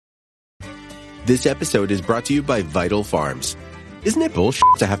This episode is brought to you by Vital Farms. Isn't it bullshit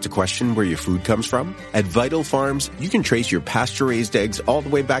to have to question where your food comes from? At Vital Farms, you can trace your pasture-raised eggs all the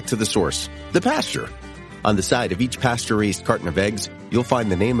way back to the source, the pasture. On the side of each pasture-raised carton of eggs, you'll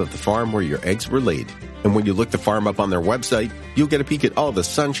find the name of the farm where your eggs were laid. And when you look the farm up on their website, you'll get a peek at all the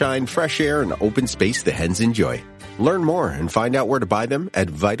sunshine, fresh air, and open space the hens enjoy. Learn more and find out where to buy them at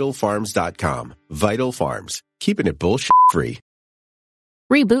vitalfarms.com. Vital Farms, keeping it bullshit-free.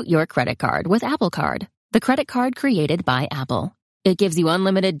 Reboot your credit card with Apple Card, the credit card created by Apple. It gives you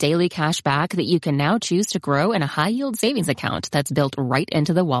unlimited daily cash back that you can now choose to grow in a high-yield savings account that's built right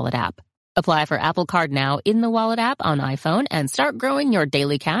into the Wallet app. Apply for Apple Card now in the Wallet app on iPhone and start growing your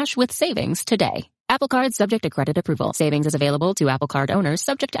daily cash with savings today. Apple Card subject to credit approval. Savings is available to Apple Card owners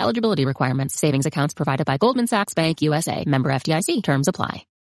subject to eligibility requirements. Savings accounts provided by Goldman Sachs Bank USA. Member FDIC. Terms apply.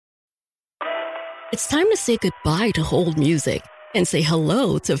 It's time to say goodbye to hold music and say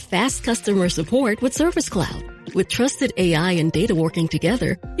hello to fast customer support with Service Cloud. With trusted AI and data working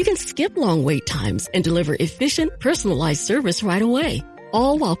together, you can skip long wait times and deliver efficient, personalized service right away,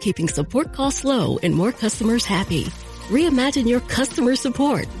 all while keeping support costs low and more customers happy. Reimagine your customer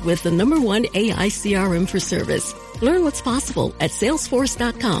support with the #1 AI CRM for service. Learn what's possible at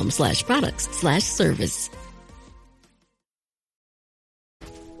salesforce.com/products/service.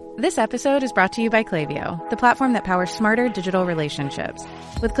 This episode is brought to you by Klaviyo, the platform that powers smarter digital relationships.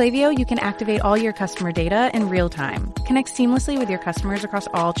 With Klaviyo, you can activate all your customer data in real time, connect seamlessly with your customers across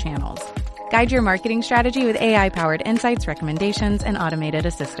all channels, guide your marketing strategy with AI-powered insights, recommendations, and automated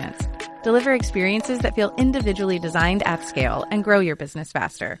assistance. Deliver experiences that feel individually designed at scale and grow your business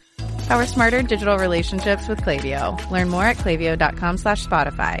faster. Power smarter digital relationships with Klaviyo. Learn more at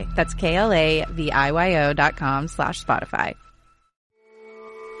klaviyo.com/Spotify. That's KLAVIYO.com/Spotify.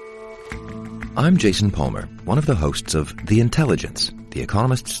 I'm Jason Palmer, one of the hosts of The Intelligence, The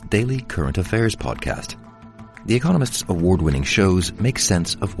Economist's daily current affairs podcast. The Economist's award-winning shows make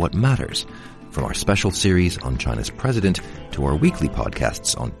sense of what matters, from our special series on China's president to our weekly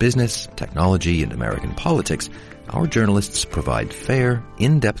podcasts on business, technology, and American politics. Our journalists provide fair,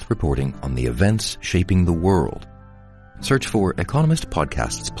 in-depth reporting on the events shaping the world. Search for Economist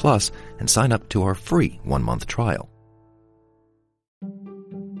Podcasts Plus and sign up to our free 1-month trial.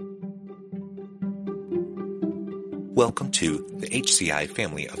 Welcome to the HCI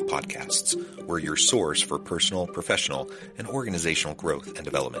family of podcasts. We're your source for personal, professional, and organizational growth and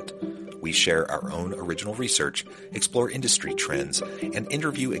development. We share our own original research, explore industry trends, and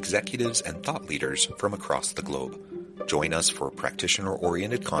interview executives and thought leaders from across the globe. Join us for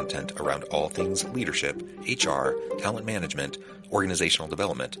practitioner-oriented content around all things leadership, HR, talent management, organizational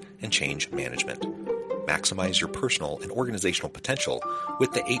development, and change management. Maximize your personal and organizational potential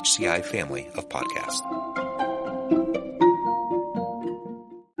with the HCI family of podcasts.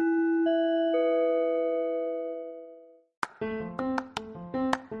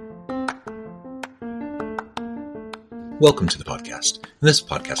 Welcome to the podcast. In this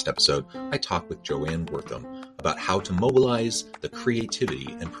podcast episode, I talk with Joann Wortham about how to mobilize the creativity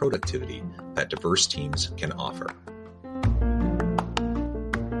and productivity that diverse teams can offer.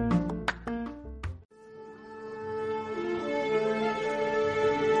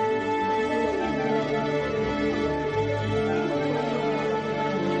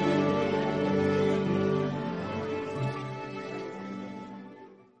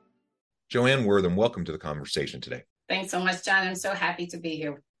 Joann Wortham, welcome to the conversation today. Thanks so much, John. I'm so happy to be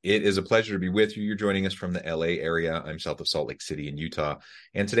here. It is a pleasure to be with you. You're joining us from the LA area. I'm south of Salt Lake City in Utah.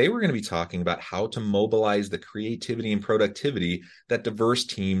 And today we're going to be talking about how to mobilize the creativity and productivity that diverse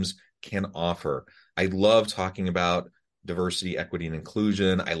teams can offer. I love talking about diversity, equity, and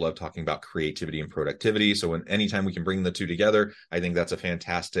inclusion. I love talking about creativity and productivity. So anytime we can bring the two together, I think that's a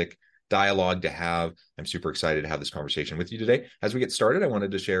fantastic dialogue to have. I'm super excited to have this conversation with you today. As we get started, I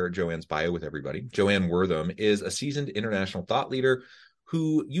wanted to share Joann's bio with everybody. Joann Wortham is a seasoned international thought leader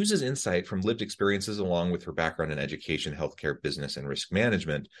who uses insight from lived experiences along with her background in education, healthcare, business, and risk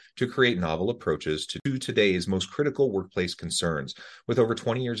management to create novel approaches to today's most critical workplace concerns. With over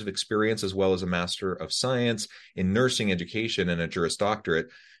 20 years of experience, as well as a Master of Science in Nursing Education and a Juris Doctorate,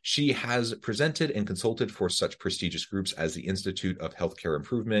 she has presented and consulted for such prestigious groups as the Institute of Healthcare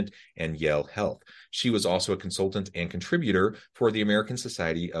Improvement and Yale Health. She was also a consultant and contributor for the American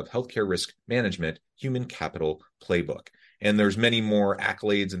Society of Healthcare Risk Management Human Capital Playbook. And there's many more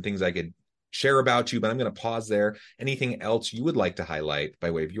accolades and things I could share about you, but I'm going to pause there. Anything else you would like to highlight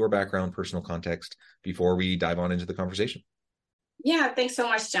by way of your background, personal context, before we dive on into the conversation? Yeah, thanks so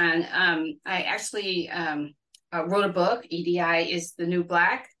much, John. I actually wrote a book, EDI is the New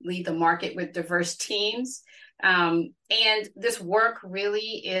Black, Lead the Market with Diverse Teams. And this work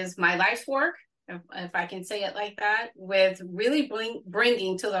really is my life's work. if I can say it like that, with really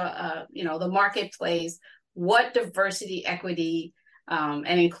bringing to the marketplace what diversity, equity,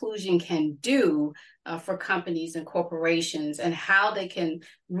 and inclusion can do for companies and corporations, and how they can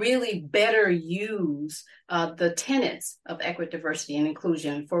really better use the tenets of equity, diversity, and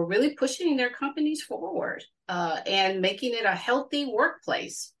inclusion for really pushing their companies forward and making it a healthy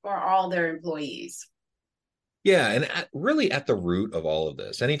workplace for all their employees. Yeah, and really at the root of all of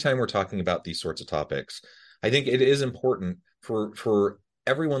this, anytime we're talking about these sorts of topics, I think it is important for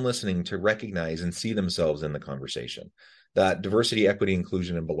everyone listening to recognize and see themselves in the conversation, that diversity, equity,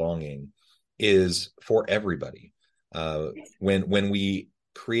 inclusion, and belonging is for everybody. When we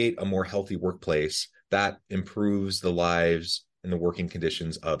create a more healthy workplace, that improves the lives and the working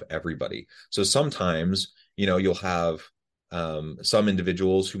conditions of everybody. So sometimes, you'll have some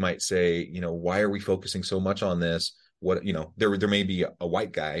individuals who might say, why are we focusing so much on this? What, there may be a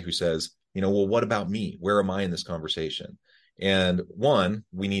white guy who says, well, what about me? Where am I in this conversation? And one,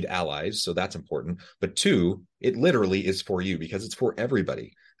 we need allies, so that's important. But two, it literally is for you, because it's for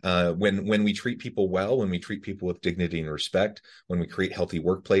everybody. When we treat people well, when we treat people with dignity and respect, when we create healthy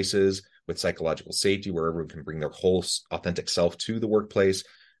workplaces with psychological safety, where everyone can bring their whole authentic self to the workplace,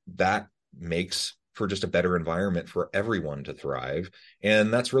 that makes for just a better environment for everyone to thrive.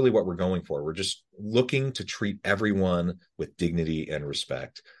 And that's really what we're going for. We're just looking to treat everyone with dignity and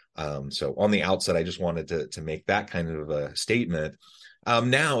respect. So on the outset, I just wanted to make that kind of a statement.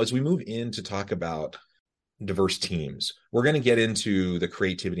 Now, as we move in to talk about diverse teams, we're going to get into the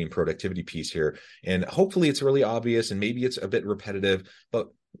creativity and productivity piece here. And hopefully it's really obvious, and maybe it's a bit repetitive, but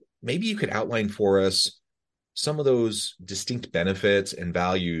maybe you could outline for us some of those distinct benefits and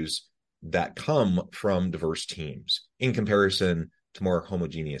values that come from diverse teams in comparison to more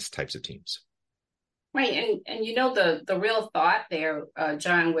homogeneous types of teams. Right. And the real thought there,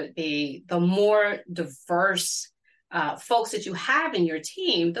 John, would be the more diverse folks that you have in your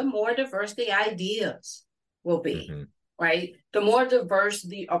team, the more diverse the ideas will be, mm-hmm. right? The more diverse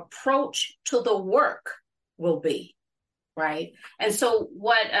the approach to the work will be, right? And so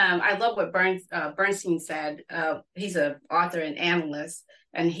I love what Bernstein said. He's an author and analyst,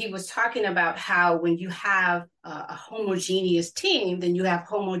 and he was talking about how when you have a homogeneous team, then you have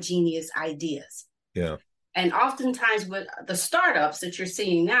homogeneous ideas. Yeah. And oftentimes with the startups that you're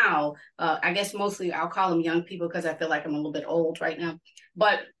seeing now, I guess mostly I'll call them young people because I feel like I'm a little bit old right now,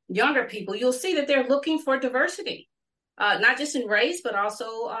 but younger people, you'll see that they're looking for diversity, not just in race, but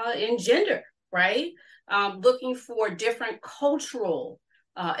also in gender, right? Looking for different cultural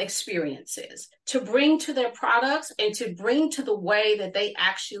experiences to bring to their products and to bring to the way that they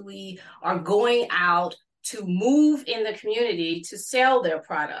actually are going out to move in the community to sell their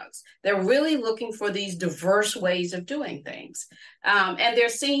products. They're really looking for these diverse ways of doing things. And they're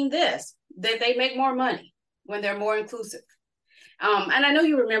seeing that they make more money when they're more inclusive. And I know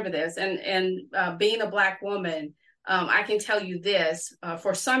you remember this, and being a Black woman, I can tell you this,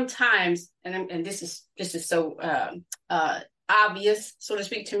 for some times, and this is so obvious, so to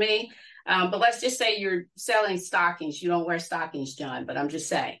speak, to me, but let's just say you're selling stockings. You don't wear stockings, John, but I'm just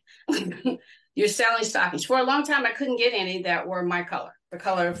saying. You're selling stockings. For a long time, I couldn't get any that were my color, the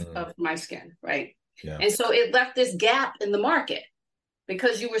color of my skin, right? Yeah. And so it left this gap in the market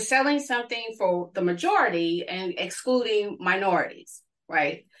because you were selling something for the majority and excluding minorities,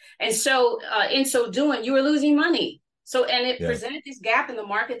 right? And so in so doing, you were losing money. And it presented this gap in the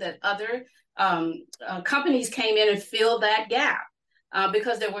market that other companies came in and filled that gap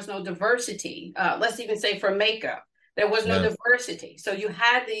because there was no diversity. Let's even say for makeup. There was no diversity. So you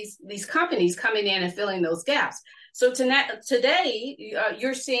had these companies coming in and filling those gaps. So today,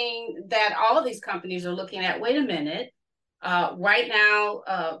 you're seeing that all of these companies are looking at, wait a minute, right now,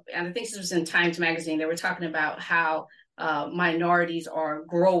 and I think this was in Times Magazine, they were talking about how minorities are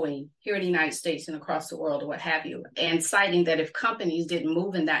growing here in the United States and across the world or what have you, and citing that if companies didn't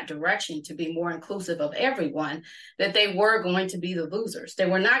move in that direction to be more inclusive of everyone, that they were going to be the losers. They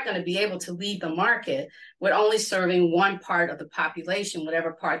were not going to be able to lead the market with only serving one part of the population,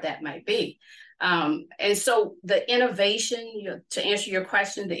 whatever part that might be. And so the innovation, to answer your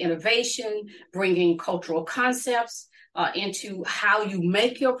question, the innovation, bringing cultural concepts into how you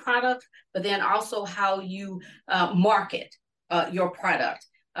make your product, but then also how you market your product.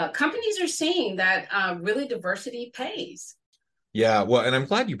 Companies are seeing that really diversity pays. Yeah, well, and I'm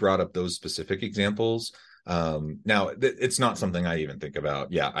glad you brought up those specific examples. Now, it's not something I even think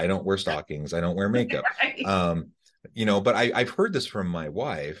about. Yeah, I don't wear stockings. I don't wear makeup. Right. But I've heard this from my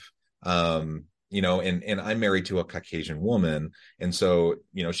wife. and I'm married to a Caucasian woman. And so,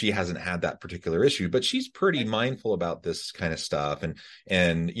 she hasn't had that particular issue, but she's pretty mindful about this kind of stuff.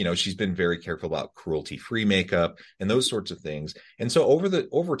 And, she's been very careful about cruelty-free makeup and those sorts of things. And so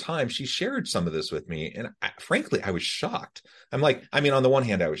over time, she shared some of this with me. And frankly, I was shocked. I'm like, on the one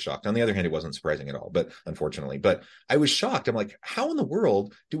hand, I was shocked. On the other hand, it wasn't surprising at all, but I was shocked. I'm like, how in the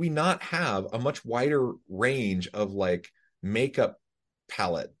world do we not have a much wider range of like makeup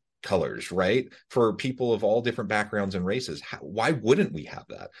palette colors, right? For people of all different backgrounds and races. Why wouldn't we have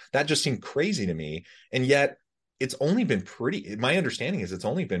that? That just seemed crazy to me. And yet it's only been my understanding is it's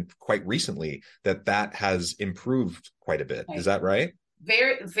only been quite recently that has improved quite a bit. Is that right?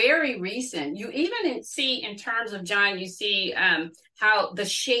 Very, very recent. You even see in terms of John, you see how the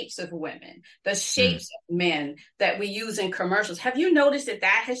shapes of women, the shapes of men that we use in commercials. Have you noticed that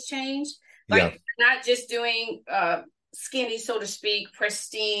has changed? Like not just doing skinny, so to speak,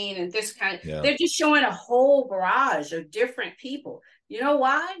 pristine, and this kind of, they're just showing a whole barrage of different people. You know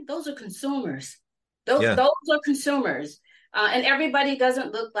why? Those are consumers. Those are consumers. And everybody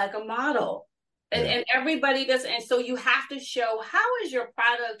doesn't look like a model. And everybody does. And so you have to show, how is your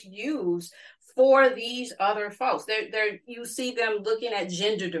product used for these other folks? You see them looking at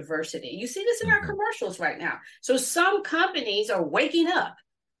gender diversity. You see this in our commercials right now. So some companies are waking up.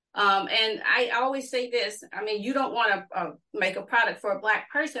 And I always say this, you don't want to make a product for a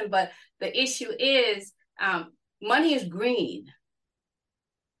Black person, but the issue is money is green.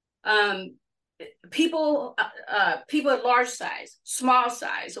 People at large size, small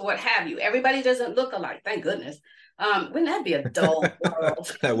size, or what have you, everybody doesn't look alike. Thank goodness. Wouldn't that be a dull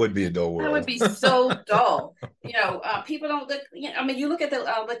world? That would be a dull world. That would be so dull. People don't look, you look at the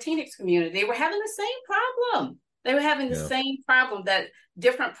Latinx community, they were having the same problem. They were having the same problem, that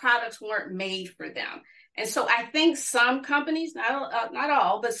different products weren't made for them. And so I think some companies, not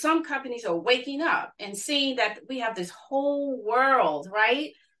all, but some companies are waking up and seeing that we have this whole world,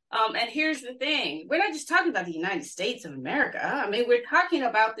 right? And here's the thing. We're not just talking about the United States of America. We're talking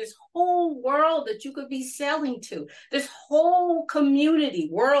about this whole world that you could be selling to, this whole community,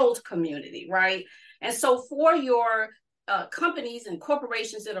 world community, right? And so for your companies and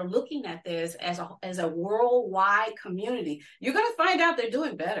corporations that are looking at this as a worldwide community, you're going to find out they're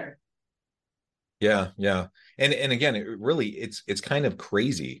doing better. Yeah. And again, it's kind of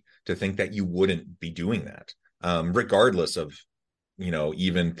crazy to think that you wouldn't be doing that, regardless of,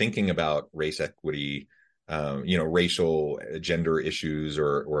 even thinking about race equity, racial gender issues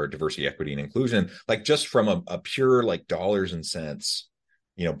or diversity, equity, and inclusion, like just from a pure like dollars and cents,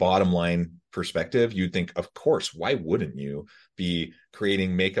 bottom line perspective, you'd think, of course, why wouldn't you be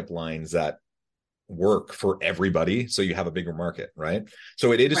creating makeup lines that work for everybody so you have a bigger market, right?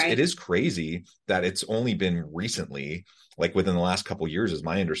 So it is crazy that it's only been recently, like within the last couple of years, is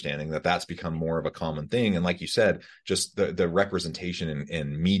my understanding, that's become more of a common thing. And like you said, just the representation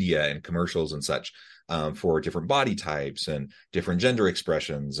in media and commercials and such, for different body types and different gender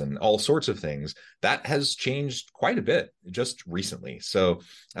expressions and all sorts of things, that has changed quite a bit just recently. So,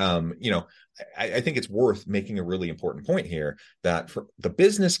 I think it's worth making a really important point here, that for the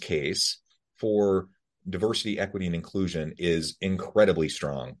business case for diversity, equity, and inclusion is incredibly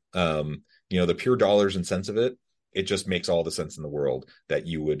strong. The pure dollars and cents of it just makes all the sense in the world that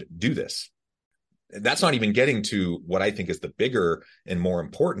you would do this. That's not even getting to what I think is the bigger and more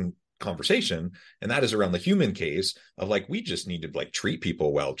important conversation, and that is around the human case of like, we just need to like treat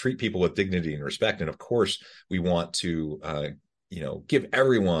people well, treat people with dignity and respect. And of course, we want to give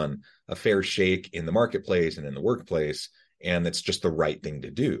everyone a fair shake in the marketplace and in the workplace, and it's just the right thing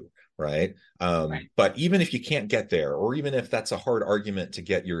to do. Right. But even if you can't get there, or even if that's a hard argument to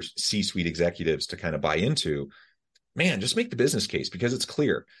get your C-suite executives to kind of buy into, man, just make the business case, because it's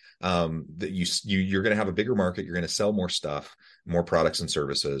clear that you're going to have a bigger market. You're going to sell more stuff, more products and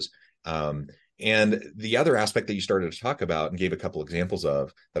services. And the other aspect that you started to talk about and gave a couple examples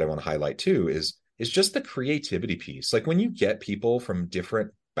of that I want to highlight too is just the creativity piece. Like when you get people from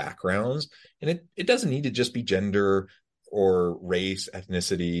different backgrounds, and it doesn't need to just be gender or race,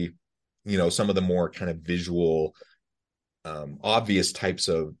 ethnicity, some of the more kind of visual, obvious types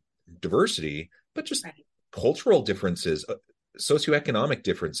of diversity, but just cultural differences, socioeconomic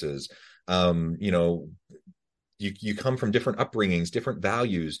differences. You come from different upbringings, different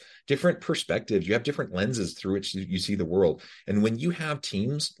values, different perspectives. You have different lenses through which you see the world. And when you have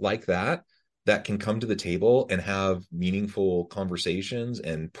teams like that can come to the table and have meaningful conversations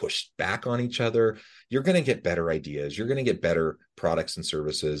and push back on each other, you're going to get better ideas. You're going to get better products and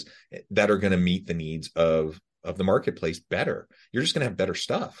services that are going to meet the needs of the marketplace better. You're just going to have better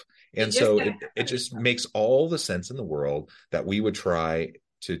stuff. And so it just makes all the sense in the world that we would try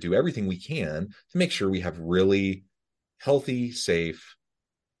to do everything we can to make sure we have really healthy, safe,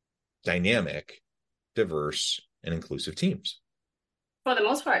 dynamic, diverse, and inclusive teams. For the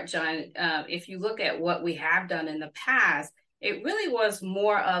most part, John, if you look at what we have done in the past, it really was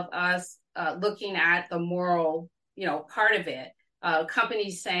more of us looking at the moral, part of it.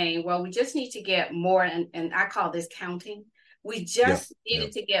 Companies saying, well, we just need to get more, and I call this counting. We just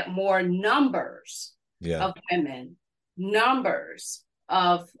needed to get more numbers of women, numbers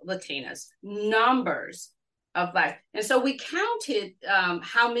of Latinas, numbers of Black. And so we counted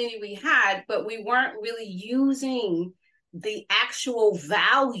how many we had, but we weren't really using the actual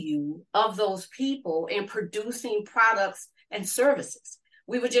value of those people in producing products and services.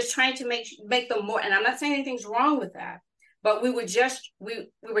 We were just trying to make them more, and I'm not saying anything's wrong with that, but we were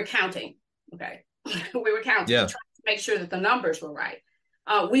counting, okay? We were counting, trying to make sure that the numbers were right.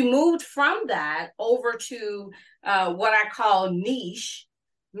 We moved from that over to what I call niche,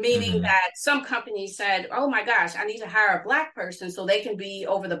 meaning that some companies said, oh my gosh, I need to hire a Black person so they can be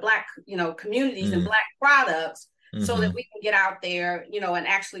over the Black, communities and Black products so that we can get out there, and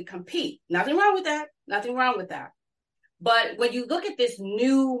actually compete. Nothing wrong with that. Nothing wrong with that. But when you look at this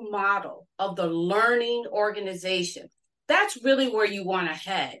new model of the learning organization, that's really where you want to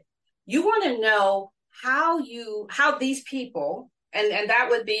head. You want to know how these people, and that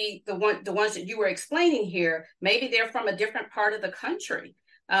would be the ones that you were explaining here, maybe they're from a different part of the country.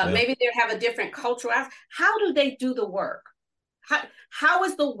 Maybe they have a different cultural. How do they do the work? How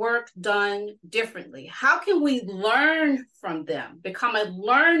is the work done differently? How can we learn from them, become a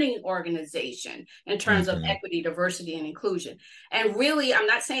learning organization in terms of equity, diversity, and inclusion? And really, I'm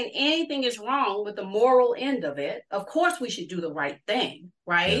not saying anything is wrong with the moral end of it. Of course, we should do the right thing,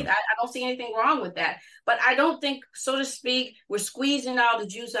 right? I don't see anything wrong with that. But I don't think, so to speak, we're squeezing all the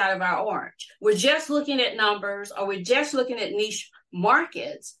juice out of our orange. We're just looking at numbers, or we're just looking at niche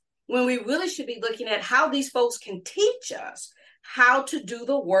markets, when we really should be looking at how these folks can teach us how to do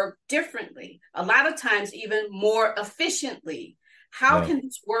the work differently, a lot of times even more efficiently. How can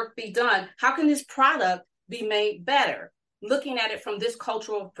this work be done? How can this product be made better? Looking at it from this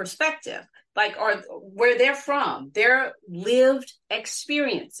cultural perspective, or where they're from, their lived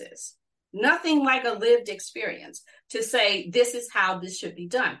experiences. Nothing like a lived experience to say, this is how this should be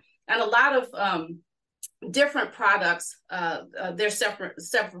done. And a lot of different products, there's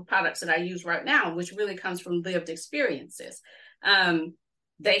several products that I use right now, which really comes from lived experiences.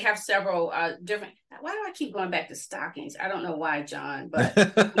 They have several different. Why do I keep going back to stockings? I don't know why, John, but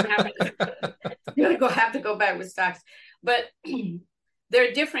you're gonna have to go back with stockings. But there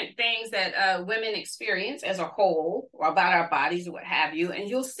are different things that women experience as a whole, or about our bodies, or what have you. And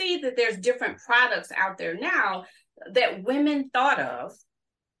you'll see that there's different products out there now that women thought of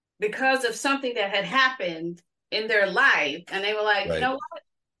because of something that had happened in their life, and they were like, you know what?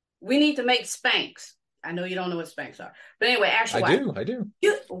 We need to make Spanx. I know you don't know what Spanx are, but anyway, actually, I do.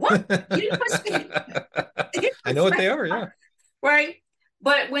 What? You know what Spanx? I know what they are. Yeah. Right.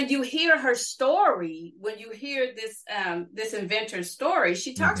 But when you hear her story, when you hear this inventor's story,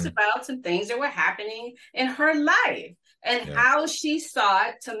 she talks about some things that were happening in her life and how she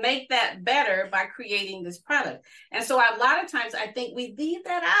sought to make that better by creating this product. And so a lot of times I think we leave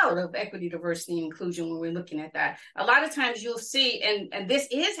that out of equity, diversity, and inclusion when we're looking at that. A lot of times you'll see, and this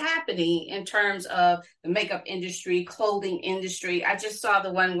is happening in terms of the makeup industry, clothing industry. I just saw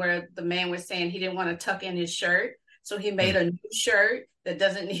the one where the man was saying he didn't want to tuck in his shirt. So he made a new shirt that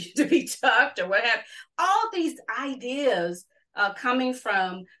doesn't need to be tucked or what have you. All these ideas coming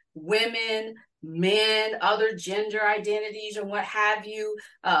from women, men, other gender identities or what have you,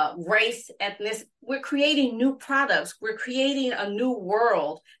 race, ethnicity. We're creating new products. We're creating a new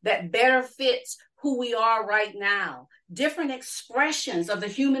world that better fits who we are right now. Different expressions of the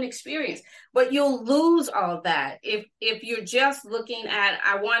human experience. But you'll lose all of that if you're just looking at,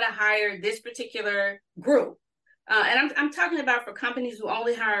 I want to hire this particular group. And I'm talking about for companies who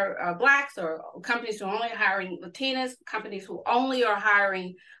only hire Blacks, or companies who only are hiring Latinas, companies who only are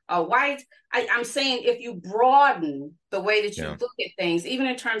hiring whites. I'm saying if you broaden the way that you look at things, even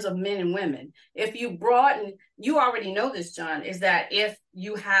in terms of men and women, if you broaden, you already know this, John, is that if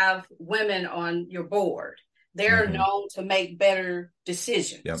you have women on your board, they're known to make better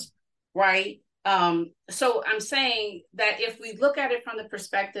decisions, right? So I'm saying that if we look at it from the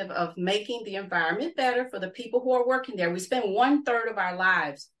perspective of making the environment better for the people who are working there, we spend 1/3 of our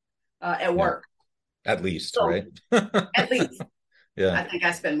lives at work. At least, so, right? At least. I think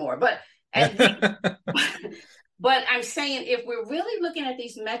I spend more, but at least. But I'm saying if we're really looking at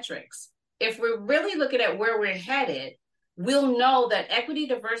these metrics, if we're really looking at where we're headed, we'll know that equity,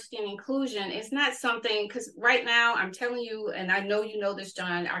 diversity, and inclusion is not something, because right now I'm telling you, and I know you know this,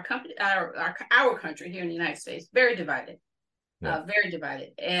 John, our country here in the United States, very divided, very divided.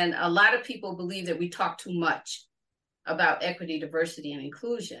 And a lot of people believe that we talk too much about equity, diversity, and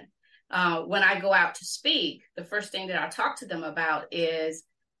inclusion. When I go out to speak, the first thing that I talk to them about is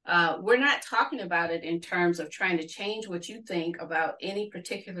we're not talking about it in terms of trying to change what you think about any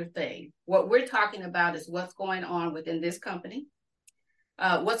particular thing. What we're talking about is what's going on within this company,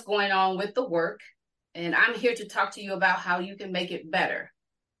 what's going on with the work. And I'm here to talk to you about how you can make it better.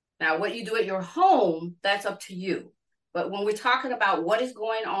 Now, what you do at your home, that's up to you. But when we're talking about what is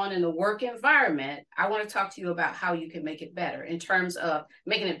going on in the work environment, I want to talk to you about how you can make it better in terms of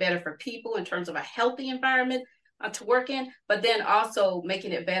making it better for people, in terms of a healthy environment to work in, but then also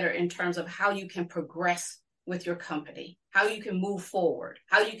making it better in terms of how you can progress with your company, how you can move forward,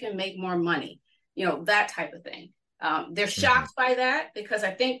 how you can make more money, that type of thing. They're shocked by that because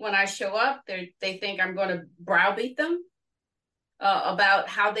I think when I show up, they think I'm going to browbeat them about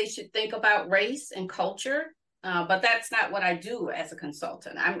how they should think about race and culture. But that's not what I do as a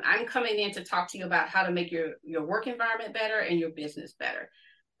consultant. I'm coming in to talk to you about how to make your work environment better and your business better.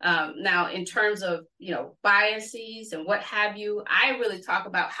 Now, in terms of, biases and what have you, I really talk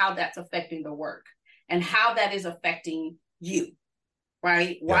about how that's affecting the work and how that is affecting you,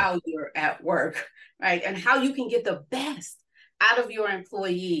 right? Yeah. While you're at work, right? And how you can get the best out of your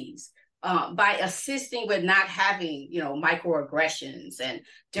employees by assisting with not having, microaggressions and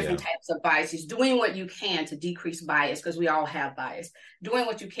different types of biases, doing what you can to decrease bias, because we all have bias, doing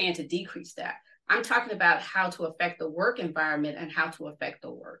what you can to decrease that. I'm talking about how to affect the work environment and how to affect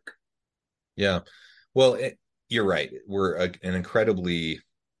the work. Yeah. Well, you're right. We're an incredibly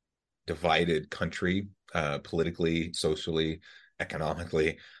divided country, politically, socially,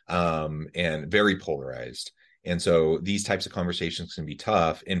 economically, and very polarized. And so these types of conversations can be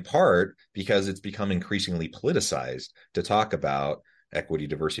tough, in part because it's become increasingly politicized to talk about equity,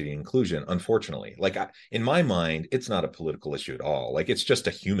 diversity, and inclusion. Unfortunately, in my mind, it's not a political issue at all. It's just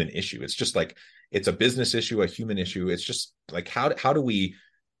a human issue. It's just it's a business issue, a human issue. It's just how do we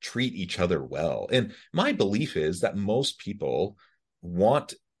treat each other well? And my belief is that most people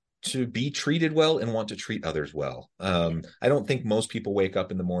want to be treated well and want to treat others well. I don't think most people wake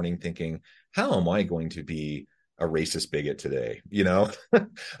up in the morning thinking, how am I going to be a racist bigot today? Most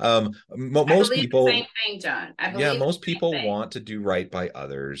people, the same thing, John. Most people want to do right by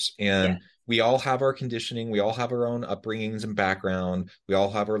others. And we all have our conditioning. We all have our own upbringings and background. We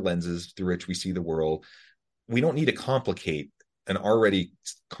all have our lenses through which we see the world. We don't need to complicate an already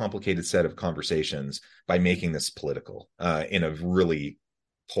complicated set of conversations by making this political in a really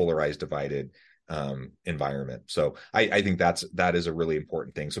polarized, divided environment. So I think that is a really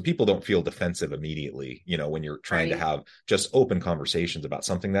important thing. So people don't feel defensive immediately, when you're trying to have just open conversations about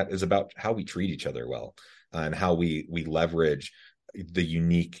something that is about how we treat each other well and how we leverage the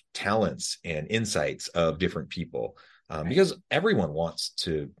unique talents and insights of different people. Because everyone wants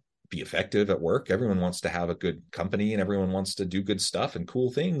to be effective at work. Everyone wants to have a good company and everyone wants to do good stuff and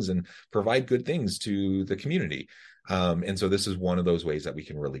cool things and provide good things to the community. And so this is one of those ways that we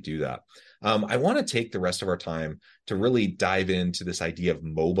can really do that. I want to take the rest of our time to really dive into this idea of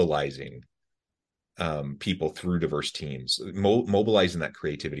mobilizing people through diverse teams, mobilizing that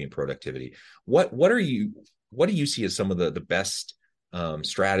creativity and productivity. What do you see as some of the best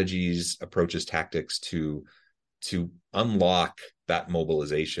strategies, approaches, tactics to unlock that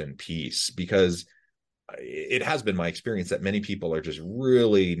mobilization piece? Because it has been my experience that many people are just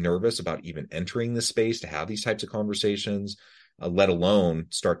really nervous about even entering this space to have these types of conversations, let alone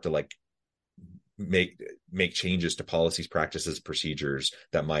start to make changes to policies, practices, procedures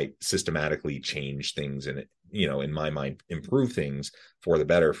that might systematically change things and, in my mind, improve things for the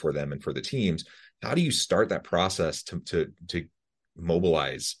better for them and for the teams. How do you start that process to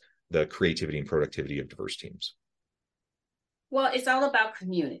mobilize the creativity and productivity of diverse teams? Well, it's all about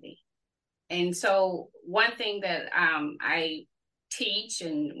community. And so one thing that I teach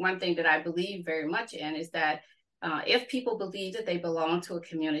and one thing that I believe very much in is that if people believe that they belong to a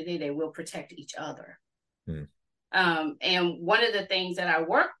community, they will protect each other. And one of the things that I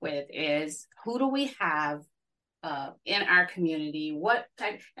work with is, who do we have in our community? What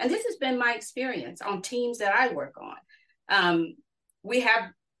type? And this has been my experience on teams that I work on. We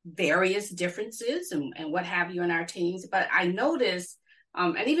have various differences and what have you in our teams, but I notice,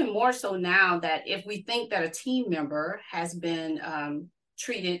 and even more so now, that if we think that a team member has been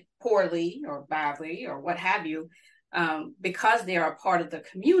treated poorly or badly or what have you, because they are a part of the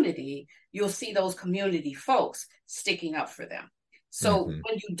community, you'll see those community folks sticking up for them. So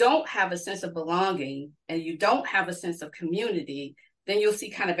when you don't have a sense of belonging and you don't have a sense of community, then you'll see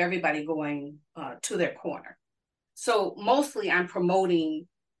kind of everybody going to their corner. So mostly I'm promoting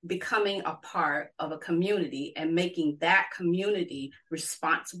becoming a part of a community and making that community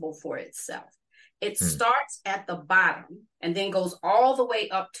responsible for itself. It starts at the bottom and then goes all the way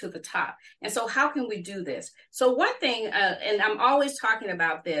up to the top. And so how can we do this? So one thing, and I'm always talking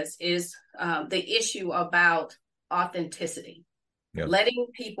about this, is the issue about authenticity. Yep. Letting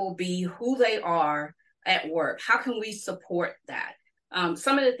people be who they are at work. How can we support that?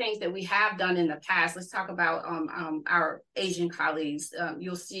 Some of the things that we have done in the past, let's talk about our Asian colleagues.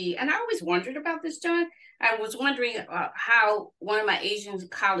 You'll see, and I always wondered about this, John. I was wondering how one of my Asian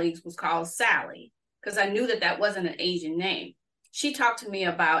colleagues was called Sally, because I knew that that wasn't an Asian name. She talked to me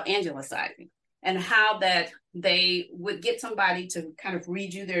about angelicizing and how that they would get somebody to kind of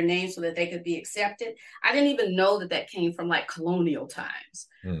read you their name so that they could be accepted. I didn't even know that that came from like colonial times.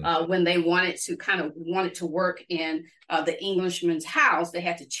 When they wanted to work in the Englishman's house, they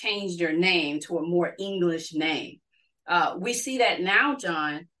had to change their name to a more English name. We see that now,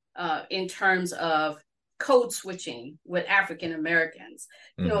 John, in terms of code switching with African Americans.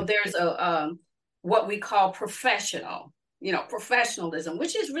 You know, there's a what we call professionalism,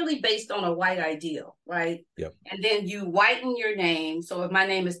 which is really based on a white ideal, right? Yep. And then you whiten your name. So if my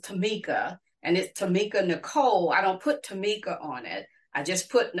name is Tamika and it's Tamika Nicole, I don't put Tamika on it. I just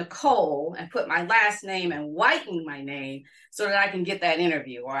put Nicole and put my last name and whiten my name so that I can get that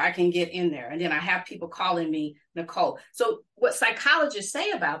interview or I can get in there. And then I have people calling me Nicole. So what psychologists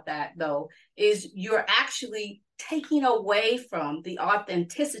say about that, though, is you're actually taking away from the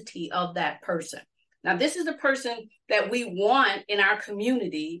authenticity of that person. Now, this is the person that we want in our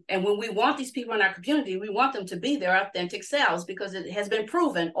community. And when we want these people in our community, we want them to be their authentic selves, because it has been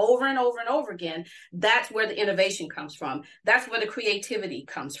proven over and over and over again. That's where the innovation comes from. That's where the creativity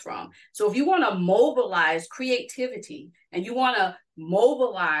comes from. So if you want to mobilize creativity and you want to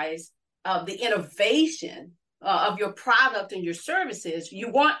mobilize the innovation of your product and your services, you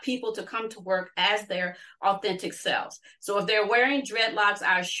want people to come to work as their authentic selves. So if they're wearing dreadlocks,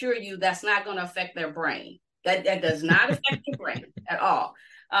 I assure you that's not going to affect their brain. That does not affect your brain at all.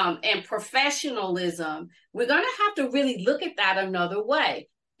 And professionalism, we're going to have to really look at that another way.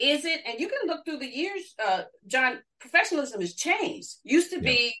 Is it, and you can look through the years, John, professionalism has changed. Used to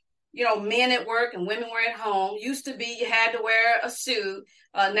be, men at work and women were at home. Used to be you had to wear a suit.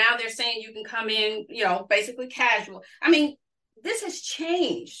 Now they're saying you can come in, basically casual. I mean, this has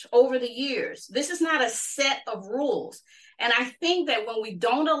changed over the years. This is not a set of rules. And I think that when we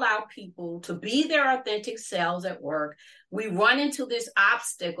don't allow people to be their authentic selves at work, we run into this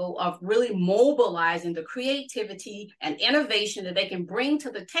obstacle of really mobilizing the creativity and innovation that they can bring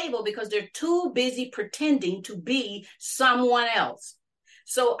to the table because they're too busy pretending to be someone else.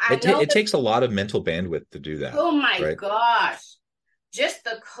 So it takes a lot of mental bandwidth to do that. Oh my gosh. Just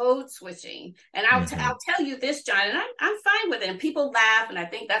the code switching. And I'll tell you this, John, and I'm fine with it. And people laugh. And I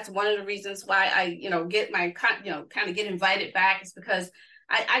think that's one of the reasons why I, get my, kind of get invited back, is because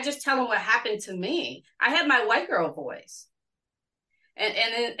I just tell them what happened to me. I had my white girl voice. And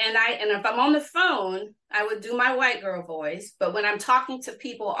if I'm on the phone, I would do my white girl voice. But when I'm talking to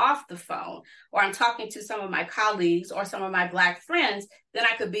people off the phone, or I'm talking to some of my colleagues or some of my Black friends, then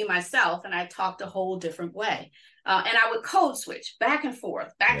I could be myself and I talked a whole different way. And I would code switch back and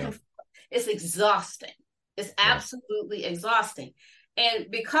forth. It's exhausting. It's absolutely exhausting. And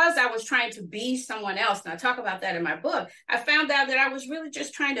because I was trying to be someone else, and I talk about that in my book, I found out that I was really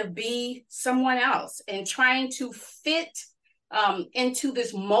just trying to be someone else and trying to fit into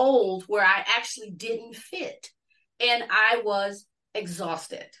this mold where I actually didn't fit. And I was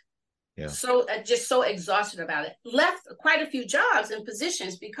exhausted. Yeah. So just so exhausted about it. Left quite a few jobs and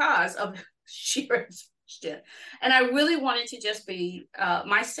positions because of sheer exhaustion. And I really wanted to just be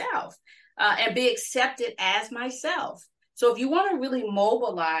myself and be accepted as myself. So if you want to really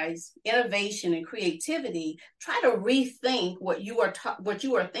mobilize innovation and creativity, try to rethink what you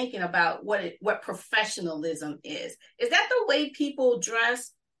are thinking about what professionalism is. Is that the way people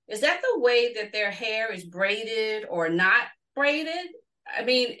dress? Is that the way that their hair is braided or not braided? I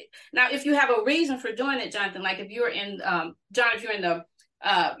mean, now if you have a reason for doing it, Jonathan, like if you're in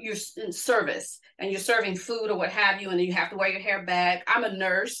you're in service and you're serving food or what have you, and you have to wear your hair back. I'm a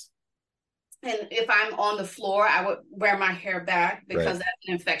nurse. And if I'm on the floor, I would wear my hair back because that's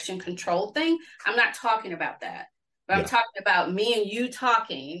an infection control thing. I'm not talking about that. But I'm talking about me and you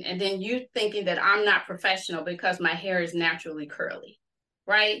talking, and then you thinking that I'm not professional because my hair is naturally curly,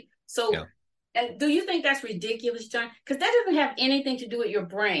 right? So, and do you think that's ridiculous, John? Because that doesn't have anything to do with your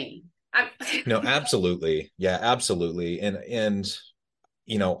brain. No, absolutely. Yeah, absolutely. And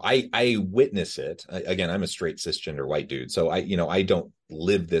I witness it. Again, I'm a straight cisgender white dude. So I don't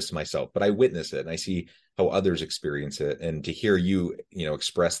live this myself, but I witness it and I see how others experience it. And to hear you,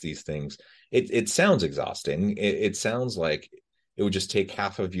 express these things, it sounds exhausting. It sounds like it would just take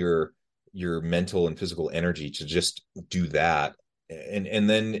half of your mental and physical energy to just do that. And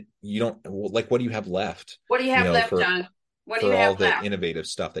then you don't, like, what do you have left? What do you have left, John? What do you For all have the left? innovative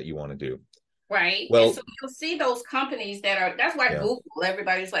stuff that you want to do. Right. And Well, so you'll see those companies that's why yeah. Google,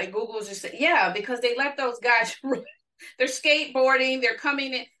 everybody's like, Google's just, because they let those guys, they're skateboarding, they're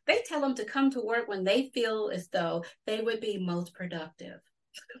coming in. They tell them to come to work when they feel as though they would be most productive.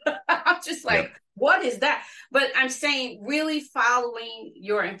 I'm just like, Yep. What is that? But I'm saying really following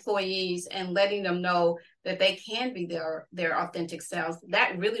your employees and letting them know that they can be their authentic selves,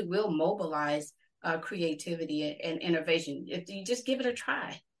 that really will mobilize creativity and innovation. If you just give it a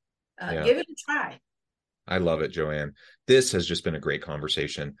try. Give it a try. I love it, Joann. This has just been a great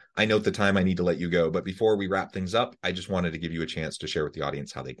conversation. I note the time I need to let you go, but before we wrap things up, I just wanted to give you a chance to share with the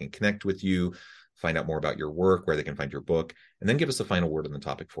audience how they can connect with you, find out more about your work, where they can find your book, and then give us the final word on the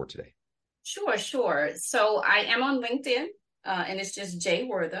topic for today. Sure. So I am on LinkedIn, and it's just J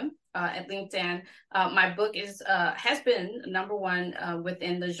Wortham at LinkedIn. My book has been number one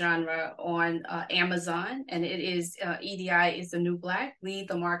within the genre on Amazon, and it is EDI is the New Black, Lead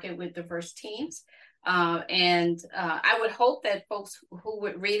the Market with Diverse Teams. And I would hope that folks who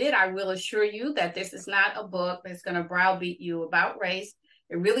would read it, I will assure you that this is not a book that's going to browbeat you about race.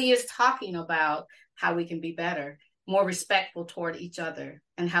 It really is talking about how we can be better, more respectful toward each other,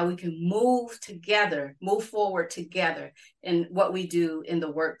 and how we can move forward together in what we do in the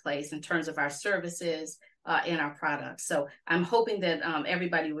workplace in terms of our services and our products. So I'm hoping that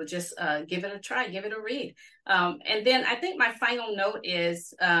everybody will just give it a try, give it a read. And then I think my final note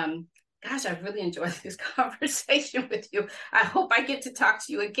is, gosh, I've really enjoyed this conversation with you. I hope I get to talk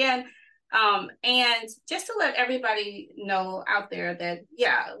to you again. And just to let everybody know out there that,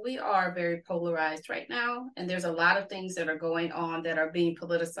 we are very polarized right now. And there's a lot of things that are going on that are being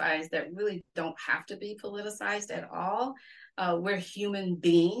politicized that really don't have to be politicized at all. We're human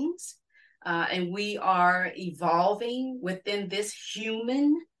beings, and we are evolving within this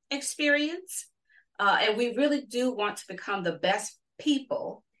human experience. And we really do want to become the best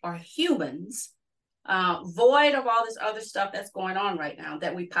people or humans, void of all this other stuff that's going on right now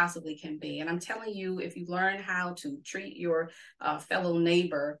that we possibly can be. And I'm telling you, if you learn how to treat your fellow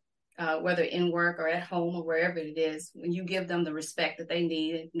neighbor, whether in work or at home or wherever it is, when you give them the respect that they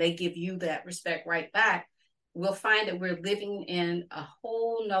need, and they give you that respect right back, we'll find that we're living in a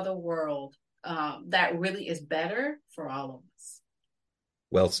whole nother world that really is better for all of us.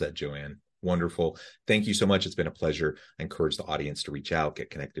 Well said, Joann. Wonderful. Thank you so much. It's been a pleasure. I encourage the audience to reach out,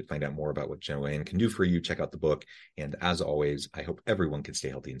 get connected, find out more about what Joann can do for you. Check out the book. And as always, I hope everyone can stay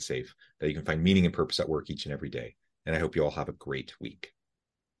healthy and safe, that you can find meaning and purpose at work each and every day. And I hope you all have a great week.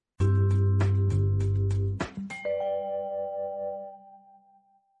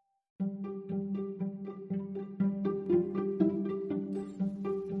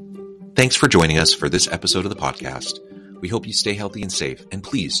 Thanks for joining us for this episode of the podcast. We hope you stay healthy and safe, and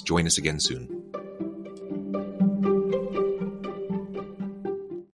please join us again soon.